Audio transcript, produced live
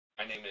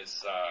My name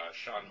is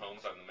Sean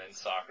Holmes. I'm the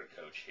men's soccer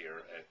coach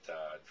here at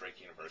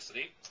Drake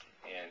University,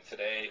 and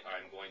today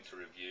I'm going to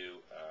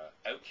review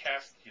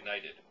Outcasts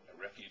United, a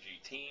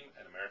refugee team,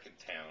 an American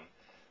town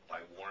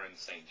by Warren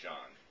St.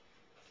 John.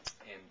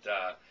 And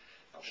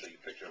I'll show you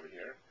a picture over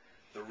here.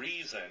 The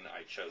reason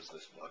I chose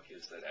this book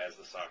is that as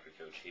the soccer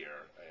coach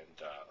here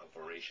and a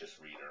voracious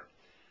reader,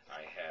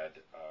 I had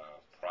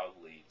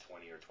probably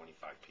 20 or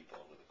 25 people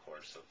over the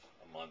course of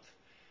a month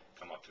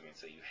come up to me and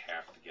say, you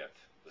have to get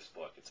this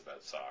book. It's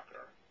about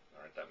soccer.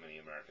 There aren't that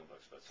many American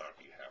books about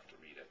soccer. You have to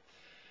read it.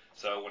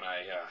 So when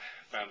I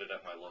found it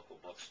at my local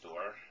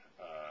bookstore,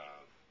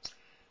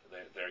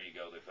 there you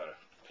go. They've got a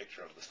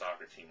picture of the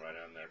soccer team right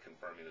on there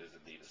confirming that it is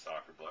indeed a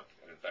soccer book.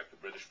 And in fact,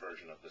 the British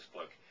version of this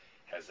book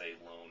has a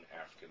lone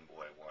African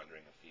boy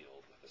wandering a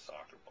field with a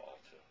soccer ball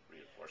to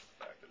reinforce the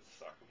fact that it's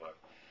a soccer book.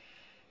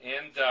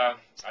 And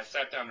I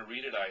sat down to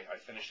read it. I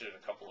finished it in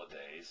a couple of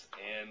days.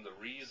 And the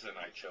reason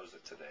I chose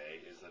it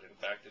today is that, in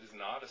fact, it is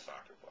not a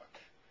soccer book.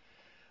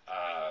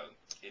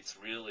 It's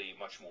really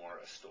much more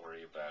a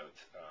story about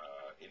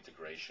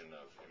integration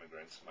of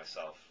immigrants.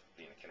 Myself,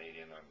 being a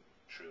Canadian, I'm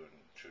true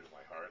to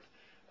my heart.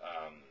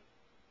 A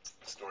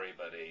story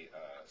about a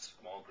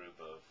small group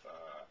of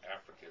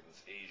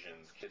Africans,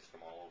 Asians, kids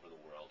from all over the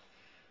world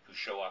who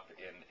show up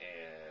in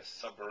a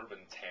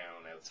suburban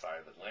town outside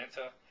of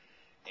Atlanta,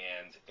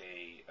 and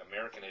a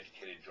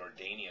American-educated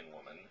Jordanian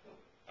woman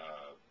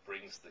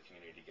brings the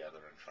community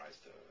together and tries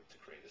to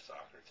create a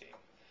soccer team.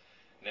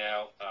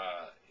 Now,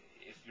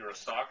 if you're a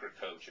soccer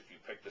coach, if you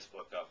pick this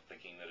book up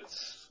thinking that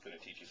it's going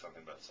to teach you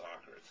something about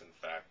soccer, it's in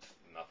fact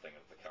nothing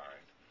of the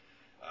kind.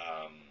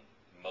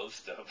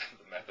 Most of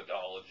the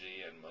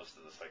methodology and most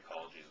of the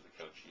psychology that the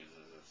coach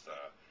uses is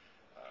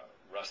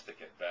rustic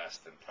at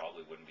best and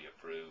probably wouldn't be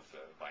approved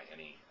by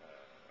any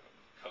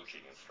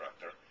coaching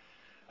instructor.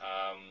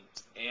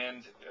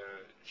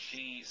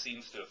 She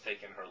seems to have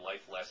taken her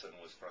life lesson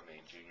was from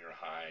a junior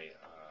high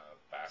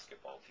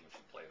basketball team she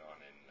played on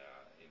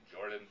in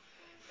Jordan,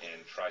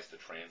 and tries to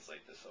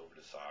translate this over to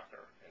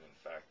soccer. And in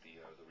fact,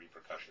 the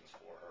repercussions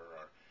for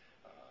her are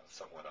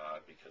somewhat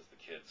odd, because the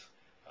kids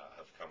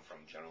have come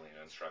from generally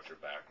an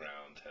unstructured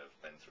background, have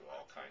been through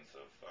all kinds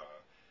of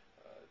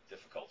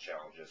difficult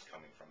challenges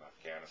coming from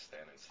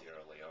Afghanistan and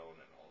Sierra Leone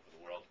and all over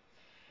the world.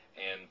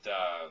 And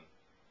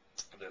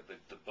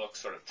the book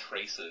sort of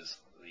traces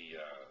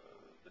the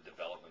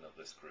development of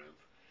this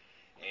group,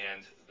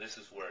 and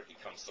this is where it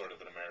becomes sort of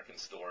an American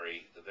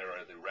story. There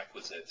are the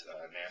requisite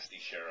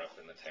nasty sheriff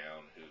in the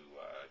town who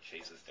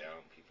chases down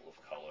people of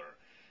color.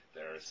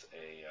 There's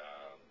a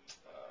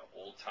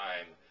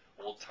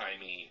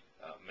old-timey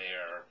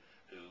mayor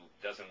who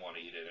doesn't want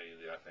to eat at any of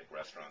the ethnic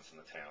restaurants in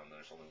the town.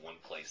 There's only one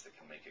place that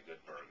can make a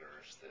good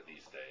burger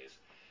these days,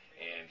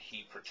 and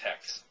he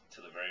protects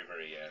to the very,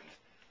 very end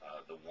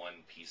the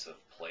one piece of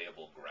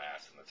playable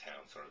grass in the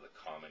town, sort of the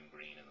common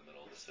green in the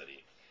middle of the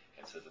city,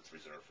 and says it's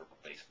reserved for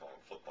baseball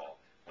and football,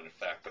 when in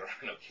fact there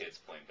are no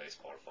kids playing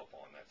baseball or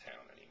football in that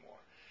town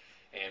anymore.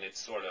 And it's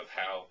sort of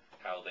how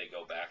they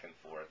go back and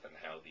forth, and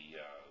how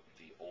the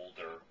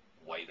older,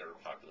 whiter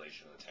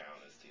population of the town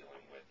is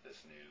dealing with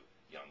this new,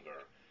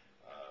 younger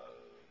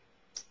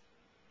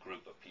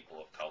group of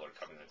people of color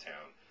coming to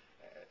town,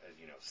 as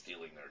you know,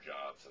 stealing their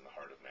jobs in the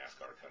heart of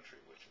NASCAR country,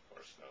 which of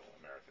course no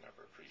American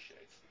ever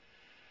appreciates.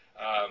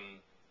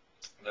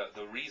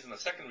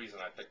 The second reason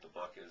I picked the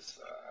book is,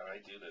 and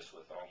I do this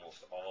with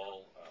almost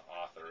all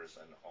authors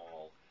and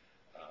all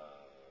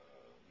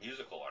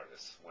musical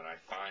artists, when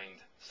I find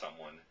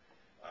someone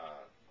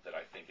that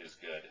I think is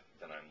good,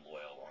 then I'm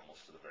loyal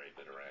almost to the very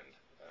bitter end.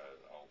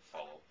 I'll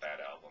follow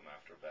bad album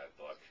after bad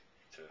book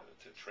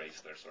to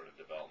trace their sort of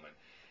development.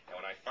 And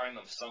when I find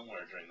them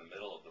somewhere during the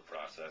middle of the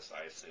process,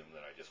 I assume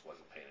that I just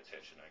wasn't paying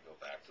attention. I go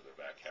back to their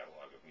back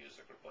catalog of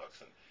music or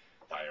books and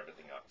buy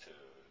everything up to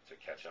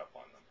catch up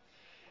on them.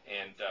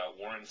 And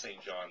Warren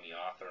St. John, the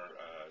author,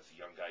 is a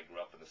young guy,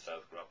 grew up in the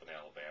South, grew up in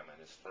Alabama, and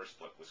his first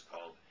book was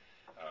called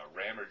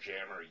Rammer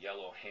Jammer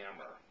Yellow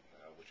Hammer,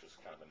 which was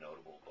kind of a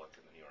notable book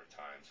in the New York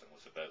Times, and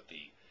was about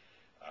the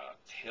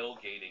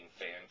tailgating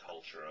fan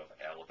culture of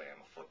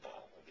Alabama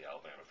football, of the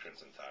Alabama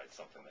Crimson Tide,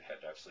 something that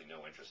had absolutely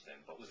no interest in,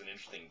 but was an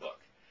interesting book.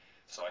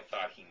 So I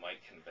thought he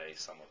might convey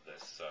some of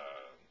this,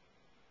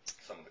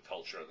 some of the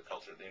culture,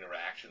 the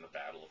interaction, the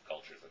battle of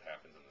cultures that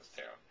happens in this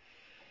town.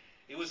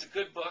 It was a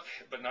good book,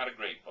 but not a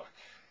great book.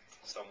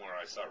 Somewhere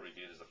I saw it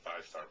reviewed as a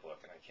 5-star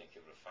book, and I can't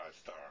give it a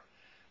 5-star.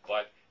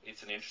 But it's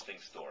an interesting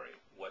story.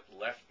 What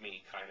left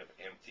me kind of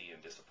empty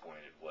and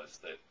disappointed was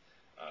that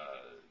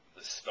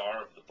the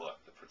star of the book,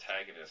 the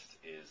protagonist,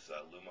 is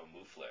Luma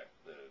Moufle,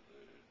 the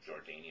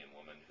Jordanian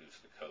woman who's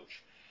the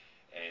coach.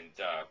 And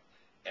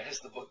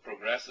as the book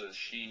progresses,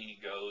 she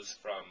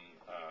goes from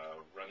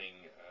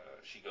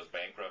she goes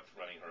bankrupt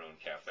running her own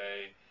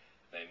cafe.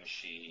 Then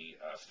she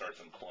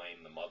starts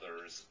employing the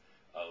mothers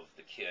of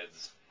the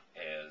kids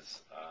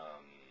as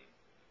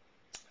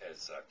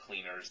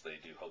cleaners. They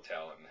do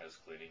hotel and house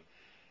cleaning.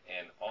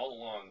 And all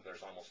along,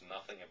 there's almost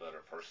nothing about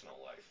her personal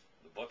life.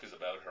 The book is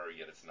about her,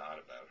 yet it's not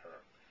about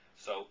her.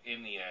 So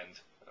in the end,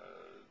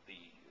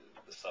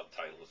 the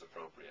subtitle is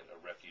appropriate, A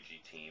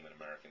Refugee Team in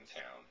American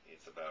Town.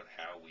 It's about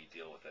how we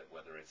deal with it,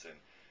 whether it's in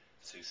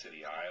Sioux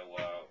City,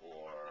 Iowa,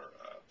 or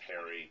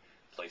Perry,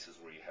 places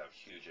where you have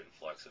huge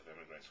influx of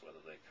immigrants,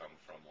 whether they come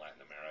from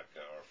Latin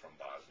America or from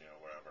Bosnia or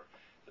wherever,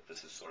 that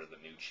this is sort of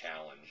the new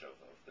challenge of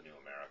the new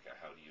America.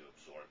 How do you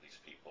absorb these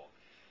people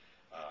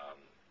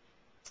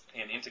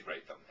and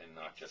integrate them and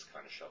not just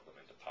kind of shove them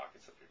into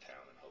pockets of your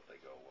town and hope they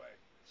go away?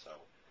 So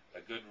a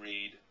good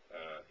read,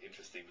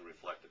 interesting to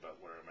reflect about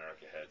where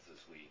America heads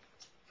as we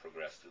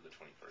progress through the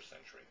 21st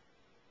century.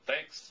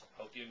 Thanks.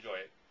 Hope you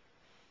enjoy it.